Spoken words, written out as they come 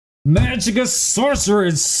Magicka Sorcerer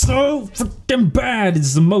is so freaking bad.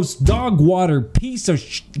 It's the most dog water piece of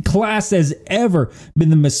class has ever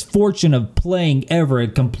been the misfortune of playing ever. A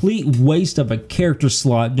complete waste of a character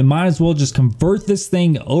slot. You might as well just convert this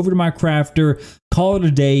thing over to my crafter, call it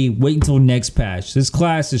a day, wait until next patch. This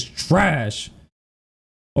class is trash.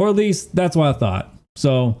 Or at least that's what I thought.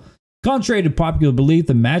 So, contrary to popular belief,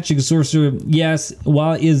 the Magicka Sorcerer, yes,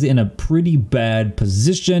 while it is in a pretty bad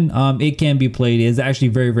position, it can be played. It is actually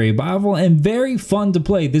very viable and very fun to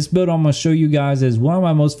play. This build I'm going to show you guys is one of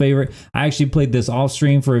my most favorite. I actually played this off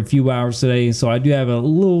stream for a few hours today, so I do have a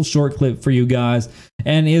little short clip for you guys,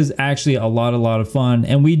 and it is actually a lot of fun.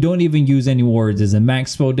 And we don't even use any wards. It's a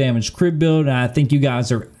max spell damage crit build, and I think you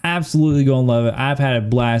guys are absolutely going to love it. I've had a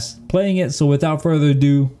blast playing it, so without further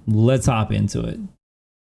ado, let's hop into it.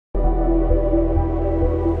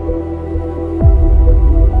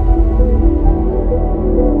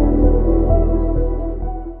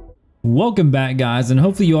 Welcome back, guys, and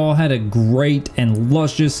hopefully you all had a great and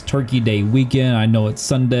luscious Turkey Day weekend. I know it's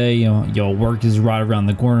Sunday, your work is right around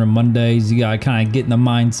the corner. Mondays, you gotta kind of get in the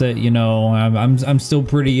mindset. I'm still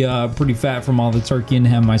pretty fat from all the turkey and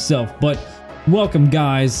ham myself, but welcome,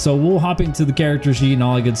 guys. So we'll hop into the character sheet and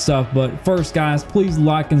all that good stuff, but first, guys, please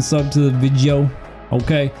like and sub to the video.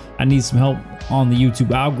 Okay, I need some help on the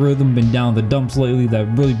YouTube algorithm. Been down the dumps lately. That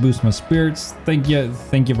really boosts my spirits. Thank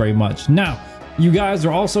you very much. Now, you guys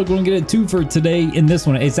are also going to get a two for today in this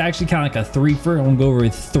one. It's actually kind of like a three for. I'm going to go over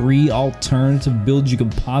 3 alternative builds you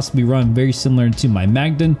could possibly run, very similar to my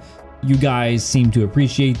Magden. You guys seem to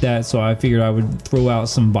appreciate that, so I figured I would throw out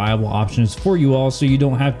some viable options for you all, so you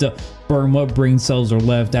don't have to burn what brain cells are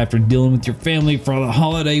left after dealing with your family for the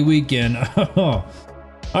holiday weekend. All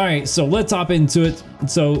right, so let's hop into it.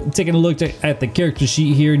 So taking a look at the character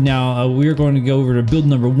sheet here now, we're going to go over to build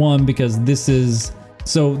number 1 because this is.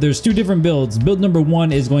 So there's 2 different builds. Build number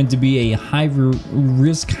 1 is going to be a high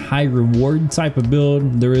risk, high reward type of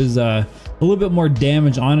build. There is a little bit more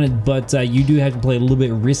damage on it, but you do have to play a little bit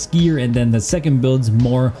riskier. And then the second build's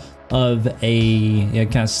more of a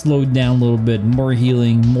kind of slowed down a little bit, more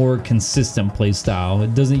healing, more consistent play style.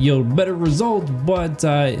 It doesn't yield better results, but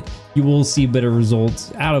you will see better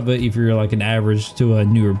results out of it if you're like an average to a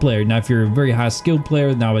newer player. Now, if you're a very high skilled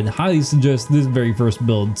player, then I would highly suggest this very first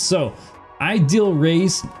build. So ideal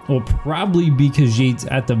race will probably be Khajiit.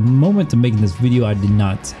 At the moment of making this video, I did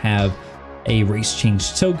not have a race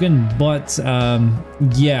change token, but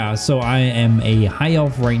yeah, so I am a high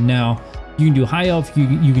elf right now. You can do high elf, you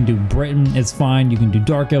can do Breton, it's fine. You can do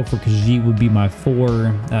dark elf, for Khajiit would be my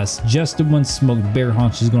 4 suggested ones. Smoked bear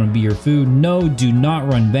haunch is going to be your food. No, do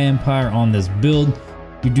not run vampire on this build.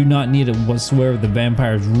 You do not need it whatsoever. The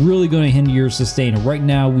vampire is really going to hinder your sustain. Right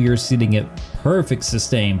now, we are sitting at perfect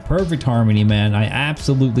sustain, perfect harmony, man. I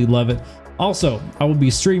absolutely love it. Also, I will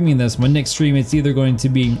be streaming this. My next stream, it's either going to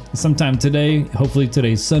be sometime today. Hopefully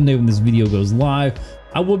today's Sunday when this video goes live.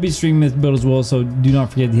 I will be streaming this build as well, so do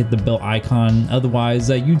not forget to hit the bell icon. Otherwise,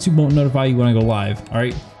 YouTube won't notify you when I go live. All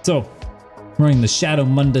right, so running the Shadow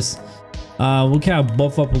Mundus. We'll kind of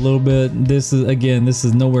buff up a little bit. This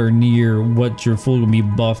is nowhere near what you're fully gonna be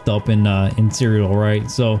buffed up in Serial,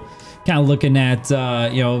 right? So kind of looking at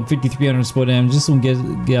 5300 spell damage. This one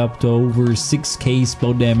get up to over 6k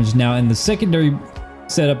spell damage. Now in the secondary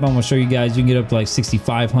setup, I'm gonna show you guys, you can get up to like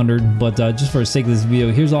 6500, but just for the sake of this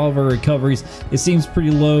video, here's all of our recoveries. It seems pretty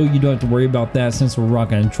low. You don't have to worry about that since we're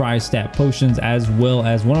rocking tri-stat potions, as well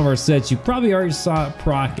as one of our sets you probably already saw it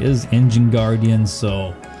proc is Engine Guardian.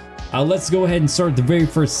 So let's go ahead and start the very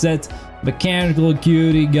first set. Mechanical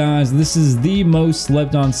Acuity, guys. This is the most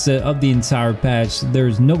slept on set of the entire patch.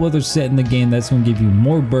 There's no other set in the game that's going to give you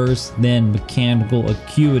more burst than Mechanical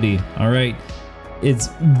Acuity. All right, it's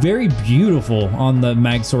very beautiful on the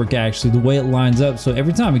Mag Sorc, actually, the way it lines up. So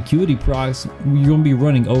every time Acuity procs, you're going to be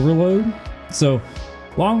running Overload. So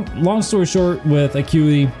long story short, with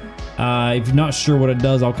Acuity, if you're not sure what it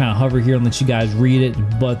does, I'll kind of hover here and let you guys read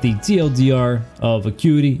it. But the TLDR of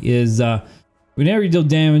Acuity is whenever you deal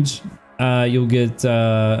damage, you'll get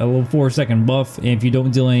a little 4-second buff. And if you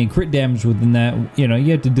don't deal any crit damage within that, you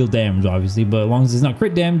have to deal damage, obviously, but as long as it's not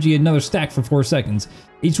crit damage, you get another stack for 4 seconds.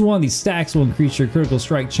 Each one of these stacks will increase your critical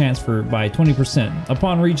strike chance by 20%.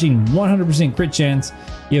 Upon reaching 100% crit chance,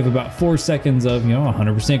 you have about 4 seconds of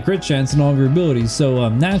 100% crit chance in all of your abilities. So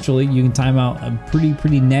naturally, you can time out a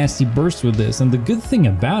pretty nasty burst with this. And the good thing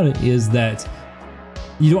about it is that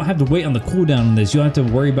you don't have to wait on the cooldown on this. You don't have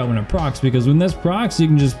to worry about when it procs, because when this procs, you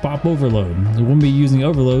can just pop Overload. You won't be using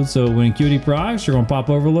Overload, so when Acuity procs, you're gonna pop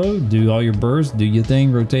Overload, do all your bursts, do your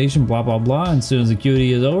thing, rotation, blah blah blah. And as soon as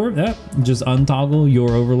Acuity is over, just untoggle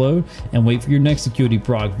your Overload and wait for your next Acuity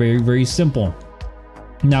proc. Very simple.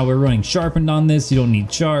 Now we're running Sharpened on this. You don't need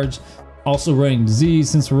Charge. Also running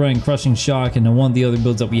Disease. Since we're running Crushing Shock and then one of the other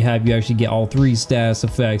builds that we have, you actually get all 3 status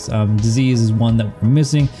effects. Disease is one that we're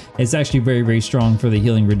missing. It's actually very, very strong for the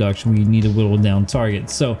healing reduction. We need to whittle down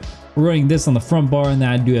targets. So we're running this on the front bar, and then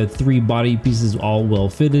I do have 3 body pieces, all well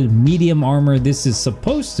fitted. Medium armor. This is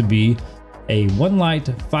supposed to be a 1 light,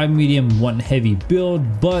 5 medium, 1 heavy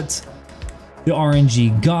build, but the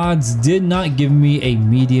RNG gods did not give me a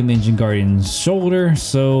medium Engine Guardian shoulder.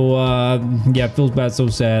 So yeah, it feels bad, so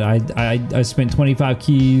sad. I spent 25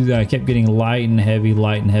 keys. I kept getting light and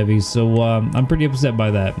heavy. So I'm pretty upset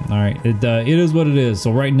by that. All right, it is what it is.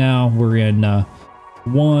 So right now we're in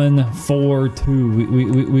 1, 4,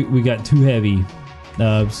 2. We got 2 heavy.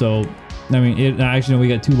 So I mean, actually, no, we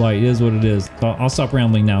got 2 light. It is what it is. I'll stop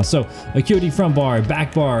rambling now. So, Acuity front bar,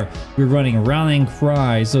 back bar, we're running Rallying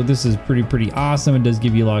Cry. So this is pretty awesome. It does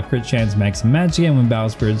give you a lot of crit chance, max and magic. And when Battle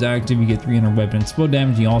Spirit is active, you get 300 weapon and spell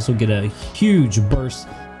damage. You also get a huge burst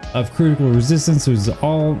of critical resistance, which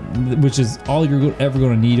is all you're ever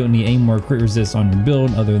going to need. You don't need any more crit resist on your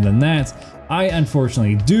build. Other than that, I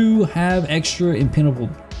unfortunately do have extra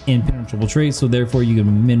impenetrable traits, so therefore you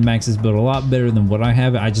can min-max this build a lot better than what I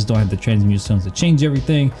have. I just don't have the transmute stones to change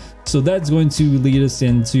everything. So that's going to lead us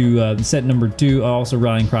into set number 2. Also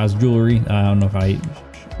Rallying Cry's jewelry. I don't know if I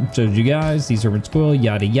showed you guys. Sea Serpent Squill,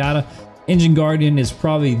 yada yada. Engine Guardian is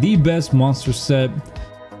probably the best monster set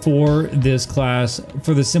for this class,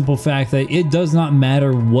 for the simple fact that it does not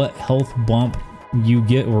matter what health bump you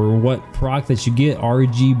get or what proc that you get.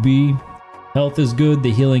 RGB health is good,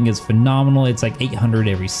 the healing is phenomenal. It's like 800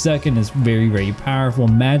 every second. It's very powerful.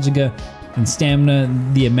 Magicka and stamina,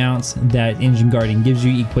 the amounts that Engine Guardian gives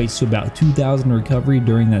you equates to about 2,000 recovery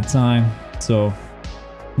during that time. So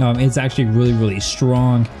it's actually really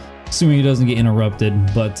strong, assuming it doesn't get interrupted.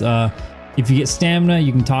 But if you get stamina,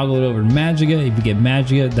 you can toggle it over to Magicka. If you get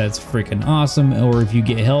Magicka, that's freaking awesome. Or if you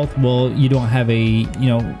get health, well, you don't have you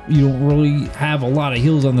don't really have a lot of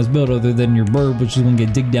heals on this build other than your bird, which is going to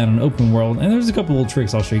get dig down in open world. And there's a couple little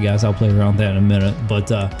tricks I'll show you guys. I'll play around with that in a minute. But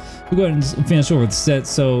we'll go ahead and finish over the set.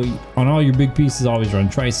 So on all your big pieces, always run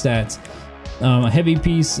tri-stats. A heavy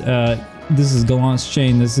piece, this is Gallant's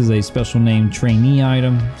Chain. This is a special name trainee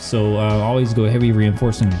item. So always go heavy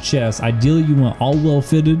reinforcing your chest. Ideally, you want all well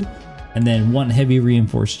fitted. And then 1 heavy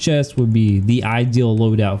reinforced chest would be the ideal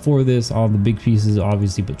loadout for this. All the big pieces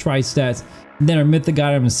obviously put tri-stats. And then our mythic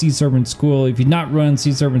item is Sea Serpent Squill. If you're not running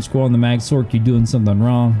Sea Serpent Squill on the Mag Sorc, you're doing something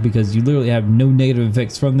wrong, because you literally have no negative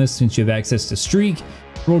effects from this since you have access to streak,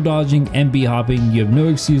 roll dodging, and bee hopping. You have no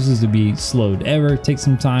excuses to be slowed ever. Take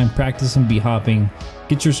some time, practice some bee hopping,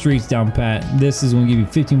 get your streaks down pat. This is going to give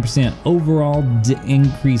you 15% overall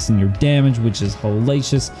increase in your damage, which is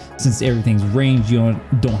hellacious. Since everything's ranged, you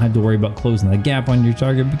don't have to worry about closing the gap on your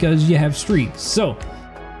target because you have streaks. So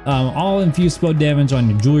all infused spell damage on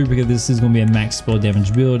your jewelry, because this is going to be a max spell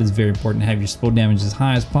damage build. It's very important to have your spell damage as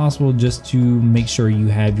high as possible, just to make sure you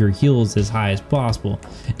have your heals as high as possible.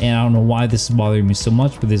 And I don't know why this is bothering me so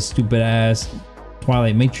much, but this stupid ass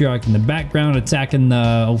Twilight Matriarch in the background attacking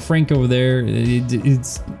old Frank over there,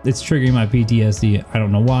 it's triggering my PTSD. I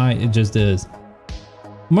don't know why, it just is.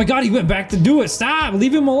 Oh my god, he went back to do it. Stop,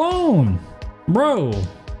 leave him alone, bro.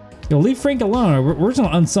 Yo, leave Frank alone. We're just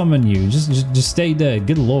gonna unsummon you. Just stay dead.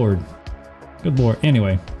 Good lord.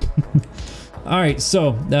 Anyway. All right,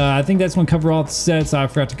 so I think that's gonna cover all the sets. I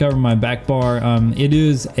forgot to cover my back bar. It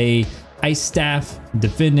is a Ice Staff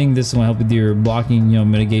defending. This is gonna help with your blocking,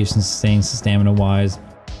 mitigation, sustain, stamina wise,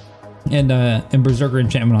 and Berserker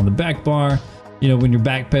enchantment on the back bar. When you're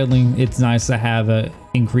backpedaling, it's nice to have a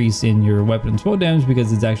increase in your weapon and spell damage,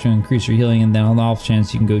 because it's actually increase your healing. And then on the off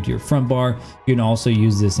chance you can go to your front bar, you can also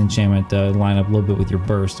use this enchantment to line up a little bit with your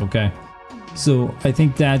burst. Okay, so I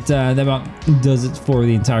think that that about does it for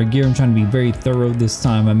the entire gear. I'm trying to be very thorough this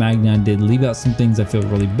time. My Magna did leave out some things I feel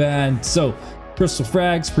really bad. So Crystal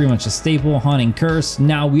Frags, pretty much a staple. Haunting Curse.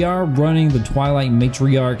 Now we are running the Twilight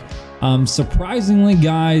Matriarch. Surprisingly,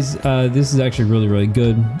 guys, this is actually really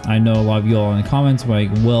good. I know a lot of you all in the comments like,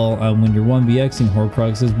 well, when you're 1vxing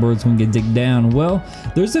Hoarcrux, this bird's gonna get digged down. Well,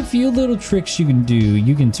 there's a few little tricks you can do.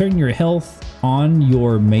 You can turn your health on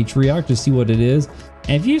your Matriarch to see what it is.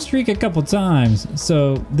 And if you streak a couple times,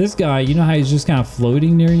 so this guy, you know how he's just kind of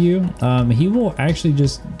floating near you? He will actually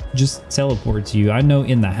just teleport to you. I know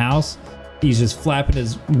in the house, he's just flapping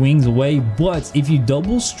his wings away, but if you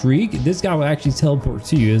double streak, this guy will actually teleport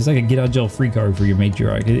to you. It's like a get out jail free card for your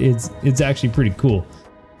Matriarch. It's actually pretty cool.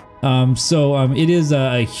 It is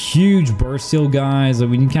a huge burst heal, guys.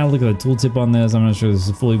 We can kind of look at the tooltip on this. I'm not sure this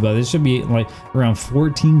is fully, but it should be like around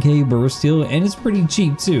 14k burst heal, and it's pretty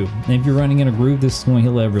cheap too. And if you're running in a group, this is going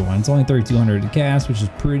to heal everyone. It's only 3200 to cast, which is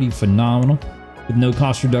pretty phenomenal with no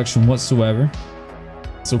cost reduction whatsoever.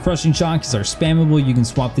 So crushing shock is our spammable. You can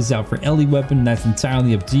swap this out for LE weapon. That's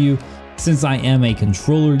entirely up to you. Since I am a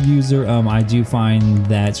controller user, I do find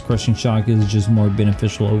that crushing shock is just more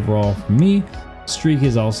beneficial overall for me. Streak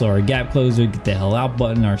is also our gap closer, get the hell out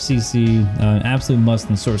button, our CC, absolute must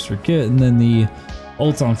in the sorcerer kit, and then the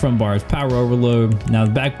ult on front bar is power overload. Now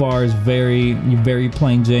the back bar is very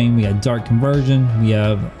plain Jane. We got dark conversion, we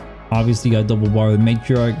have obviously got double bar with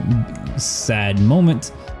matriarch, sad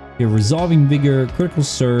moment. Your resolving vigor, critical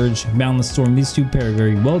surge, boundless storm. These two pair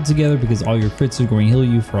very well together because all your crits are going to heal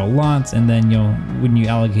you for a lot, and then when you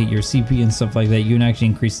allocate your CP and stuff like that, you can actually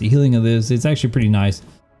increase the healing of this. It's actually pretty nice.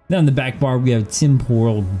 Then on the back bar, we have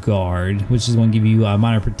Temporal Guard, which is going to give you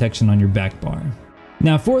minor protection on your back bar.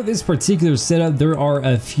 Now for this particular setup, there are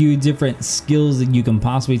a few different skills that you can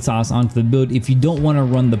possibly toss onto the build. If you don't want to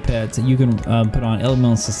run the pet, you can put on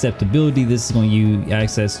Elemental Susceptibility. This is going to give you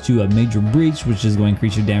access to a Major Breach, which is going to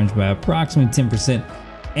increase your damage by approximately 10%.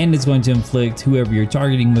 And it's going to inflict whoever you're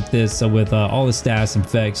targeting with this, with all the stats and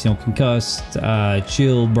effects, concussed,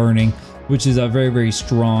 chill, burning, which is very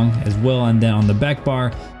strong as well. And then on the back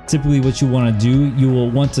bar, typically what you want to do, you will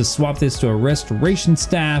want to swap this to a restoration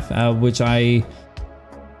staff, which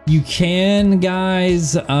you can,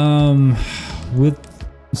 guys,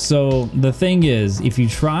 so the thing is, if you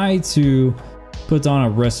try to put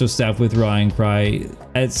on a resto staff with Rallying Cry,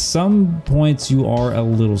 at some points you are a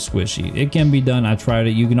little squishy. It can be done. I tried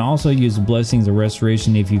it. You can also use Blessings of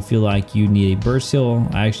Restoration if you feel like you need a burst heal.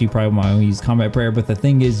 I actually probably want to use Combat Prayer, but the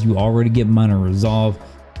thing is, you already get Minor Resolve,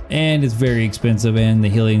 and it's very expensive, and the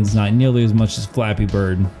healing is not nearly as much as Flappy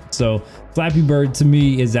Bird. So Flappy Bird to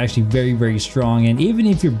me is actually very strong, and even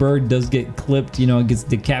if your bird does get clipped, it gets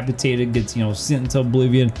decapitated, gets sent into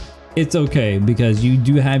oblivion, it's okay because you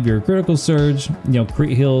do have your critical surge,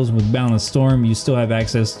 crit heals with Boundless Storm. You still have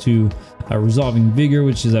access to Resolving Vigor,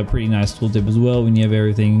 which is a pretty nice tooltip as well when you have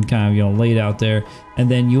everything kind of laid out there. And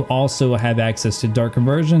then you also have access to Dark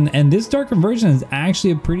Conversion, and this Dark Conversion is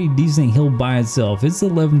actually a pretty decent heal by itself. It's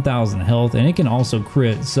 11,000 health, and it can also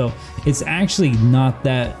crit, so it's actually not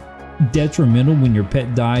that detrimental when your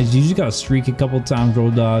pet dies. You just gotta streak a couple times,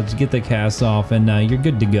 roll dodge, get the cast off, and you're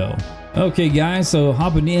good to go. Okay guys, so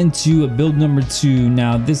hopping into build number 2.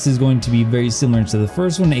 Now this is going to be very similar to the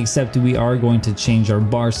first one, except we are going to change our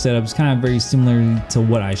bar setups, kind of very similar to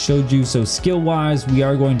what I showed you. So skill wise, we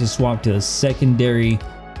are going to swap to a secondary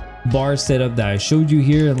bar setup that I showed you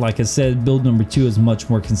here. Like I said, build number 2 is much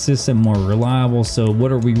more consistent, more reliable. So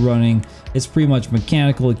what are we running? It's pretty much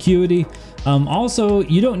mechanical acuity. Also,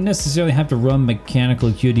 you don't necessarily have to run mechanical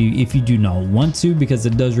acuity if you do not want to, because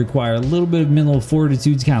it does require a little bit of mental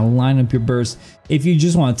fortitude to kind of line up your burst. If you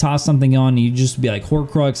just want to toss something on and you just be like,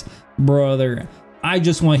 Hoarcrux, brother, I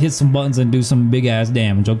just want to hit some buttons and do some big ass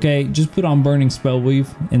damage, okay? Just put on Burning Spell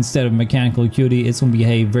Weave instead of Mechanical Acuity. It's going to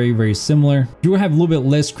behave very similar. You will have a little bit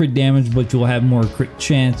less crit damage, but you'll have more crit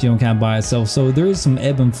chance, kind of by itself. So there is some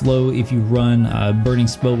ebb and flow. If you run Burning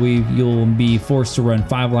Spell Weave, you'll be forced to run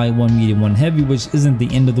 5 light, 1 medium, 1 heavy, which isn't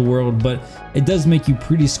the end of the world, but it does make you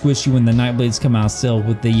pretty squishy when the Nightblades come out still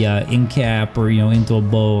with the in-cap or, into a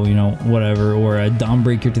bow, whatever, or a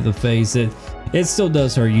Dawnbreaker to the face. It still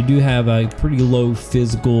does hurt. You do have a pretty low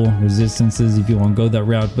physical resistances if you want to go that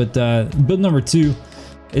route. But build number 2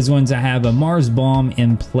 is going to have a Mars Bomb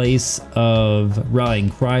in place of Rallying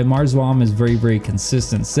Cry. Mars Bomb is very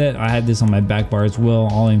consistent set. I had this on my back bar as well,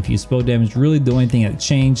 all infused spell damage. Really the only thing that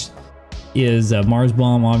changed is Mars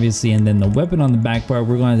Bomb, obviously, and then the weapon on the back bar,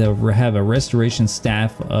 we're going to have a restoration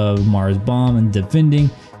staff of Mars Bomb and defending.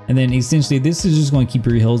 And then essentially this is just going to keep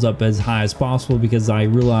your heals up as high as possible, because I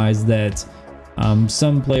realized that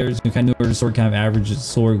some players who kind of know Sorc kind of average at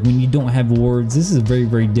Sorc, when you don't have wards, this is a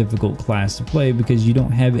very difficult class to play because you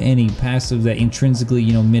don't have any passives that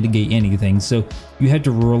intrinsically mitigate anything. So you have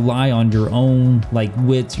to rely on your own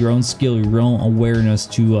wit, your own skill, your own awareness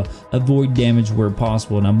to avoid damage where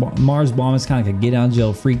possible. Now Mars Bomb is kind of like a get out of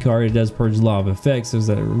jail free card. It does purge a lot of effects. There's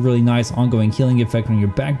a really nice ongoing healing effect on your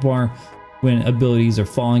back bar when abilities are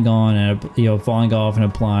falling on and falling off and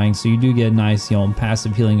applying. So you do get a nice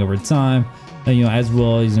passive healing over time. As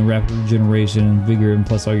well as rapid regeneration and vigor, and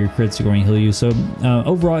plus all your crits are going to heal you. So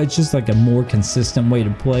overall, it's just like a more consistent way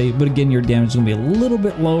to play, but again, your damage is going to be a little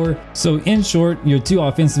bit lower. So in short, your 2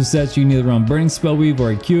 offensive sets, you can either run Burning Spell Weave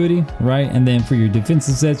or Acuity, right? And then for your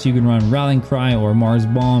defensive sets, you can run Rallying Cry or Mars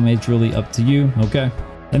Bomb. It's really up to you, okay?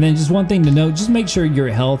 And then just one thing to note, just make sure your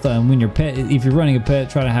health, when your pet, if you're running a pet,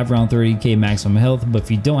 try to have around 30k maximum health. But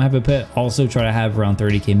if you don't have a pet, also try to have around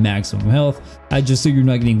 30k maximum health. Just so you're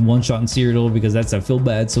not getting one shot in Cyrodiil, because that's a feel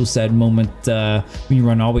bad, so sad moment when you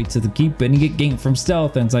run all the way to the keep and you get ganked from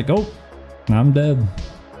stealth and it's like, oh, I'm dead.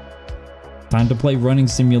 Time to play Running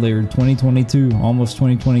Simulator 2022, almost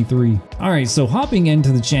 2023. All right, so hopping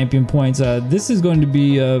into the champion points, this is going to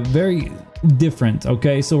be very different.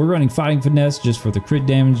 Okay, so we're running Fighting Finesse just for the crit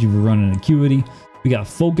damage. You're running Acuity. We got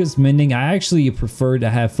Focus Mending. I actually prefer to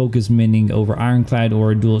have Focus Mending over Ironclad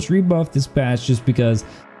or a Duelist Rebuff this patch, just because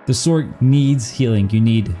the Sorc needs healing. You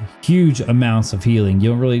need huge amounts of healing. You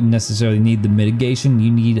don't really necessarily need the mitigation.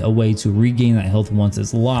 You need a way to regain that health once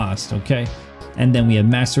it's lost. Okay. And then we have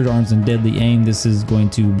Mastered Arms and Deadly Aim. This is going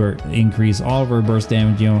to increase all of our burst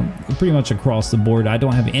damage, you know, pretty much across the board. I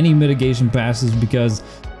don't have any mitigation passes because,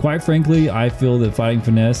 quite frankly, I feel that Fighting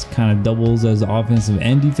Finesse kind of doubles as offensive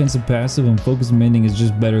and defensive passive, and Focus Mending is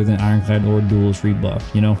just better than Ironclad or Duelist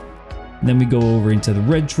Rebuff, you know. Then we go over into the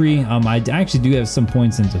red tree. I actually do have some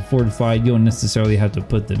points into Fortified. You don't necessarily have to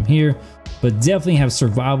put them here, but definitely have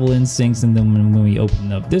Survival Instincts. And then when we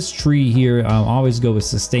open up this tree here, I always go with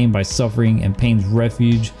Sustained by Suffering and Pain's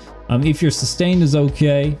Refuge. If your Sustained is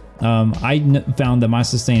okay, I found that my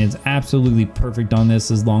Sustain is absolutely perfect on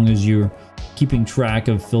this, as long as you're keeping track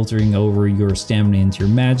of filtering over your stamina into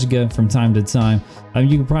your Magicka from time to time.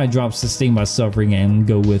 You can probably drop Sustained by Suffering and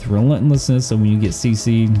go with Relentlessness, so when you get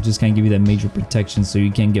CC, just kind of give you that major protection so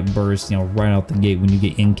you can't get burst, you know, right out the gate when you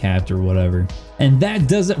get incapped or whatever. And that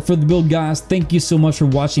does it for the build, guys. Thank you so much for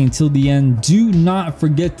watching until the end. Do not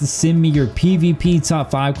forget to send me your PvP top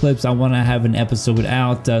 5 clips. I want to have an episode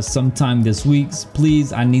out sometime this week.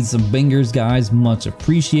 Please, I need some bangers, guys. Much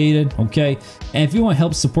appreciated. Okay, and if you want to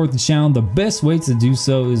help support the channel, the best way to do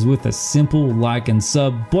so is with a simple like and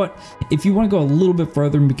sub. But if you want to go a little bit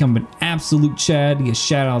further and become an absolute Chad, get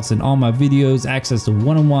shout outs in all my videos, access to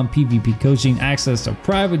one-on-one PvP coaching, access to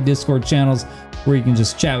private Discord channels where you can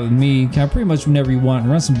just chat with me kind of pretty much whenever you want,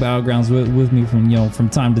 and run some battlegrounds with me from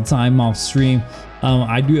time to time off stream.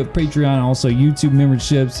 I do have Patreon, also YouTube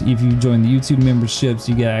memberships. If you join the YouTube memberships,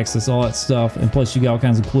 you get access to all that stuff, and plus you get all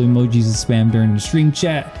kinds of cool emojis and spam during the stream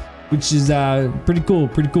chat, which is pretty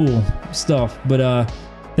cool stuff. But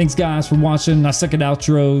thanks guys for watching. I suck at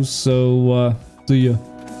outros, so see ya.